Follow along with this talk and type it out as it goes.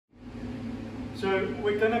So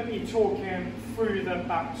we're going to be talking through the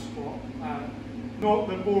back squat, not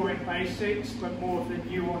the boring basics, but more of the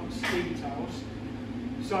nuanced details.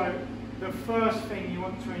 So the first thing you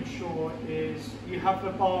want to ensure is you have the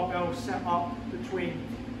barbell set up between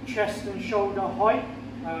chest and shoulder height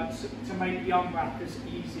to make the unwrap as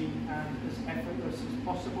easy and as effortless as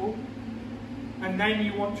possible. And then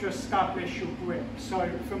you want to establish your grip. So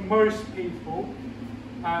for most people,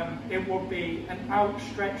 it will be an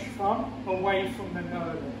outstretched thumb away from the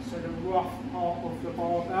knurling, so the rough part of the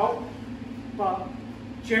barbell. But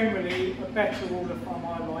generally, a better rule of thumb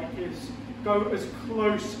I like is go as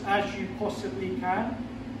close as you possibly can.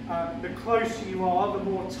 The closer you are, the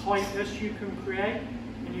more tightness you can create,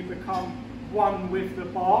 and you become one with the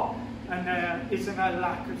bar, and there isn't a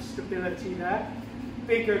lack of stability there.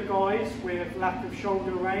 Bigger guys with lack of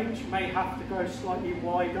shoulder range may have to go slightly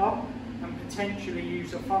wider and potentially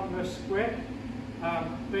use a thumbless grip.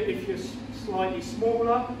 But if you're slightly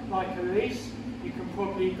smaller, like Elise, you can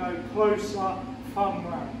probably go closer, thumb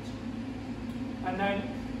round. And then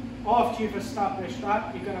after you've established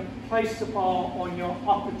that, you're going to place the bar on your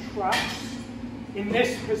upper traps. In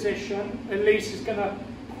this position, Elise is going to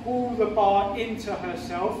pull the bar into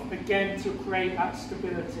herself, again to create that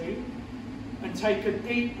stability, and take a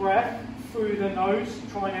deep breath through the nose,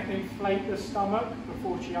 trying to inflate the stomach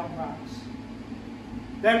before she unwraps.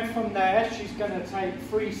 Then from there, she's going to take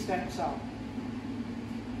 3 steps up.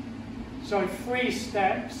 So 3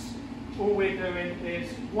 steps, all we're doing is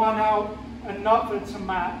 1 out, another to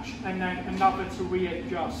match, and then another to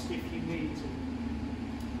readjust if you need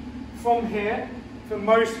to. From here, for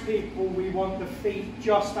most people, we want the feet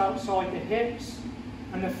just outside the hips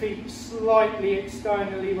and the feet slightly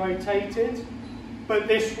externally rotated, but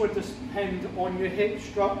this would depend on your hip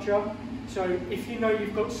structure. So if you know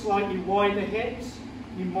you've got slightly wider hips,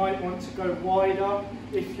 you might want to go wider.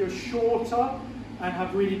 If you're shorter and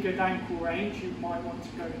have really good ankle range, you might want to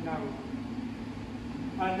go narrower.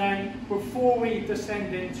 And then before we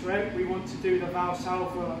descend into it, we want to do the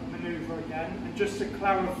Valsalva maneuver again. And just to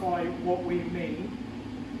clarify what we mean,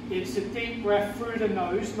 it's a deep breath through the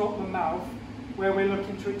nose, not the mouth, where we're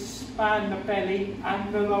looking to expand the belly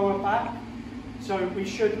and the lower back. So we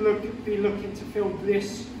should be looking to fill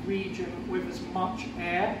this region with as much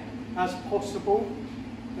air as possible.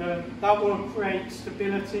 That will create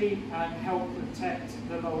stability and help protect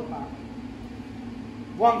the lower back.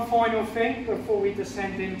 One final thing before we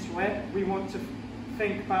descend into it, we want to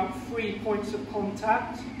think about 3 points of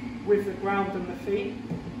contact with the ground and the feet.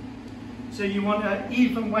 So you want an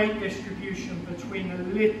even weight distribution between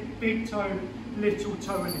the big toe, little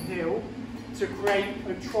toe and heel to create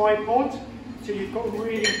a tripod, so you've got a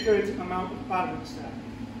really good amount of balance there.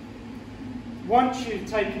 Once you've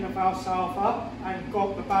taken a Valsalva and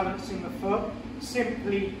got the balance in the foot,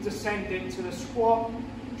 simply descend into the squat,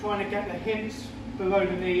 trying to get the hips below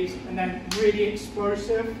the knees, and then really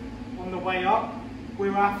explosive on the way up.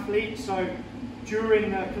 We're athletes, so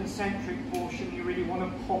during the concentric portion, you really want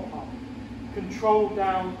to pop up. Control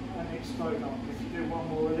down and explode up. If you do one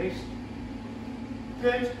more release.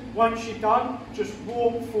 Good. Once you're done, just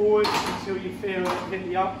walk forward until you feel it hit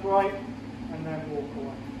the upright, and then walk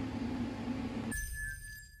away.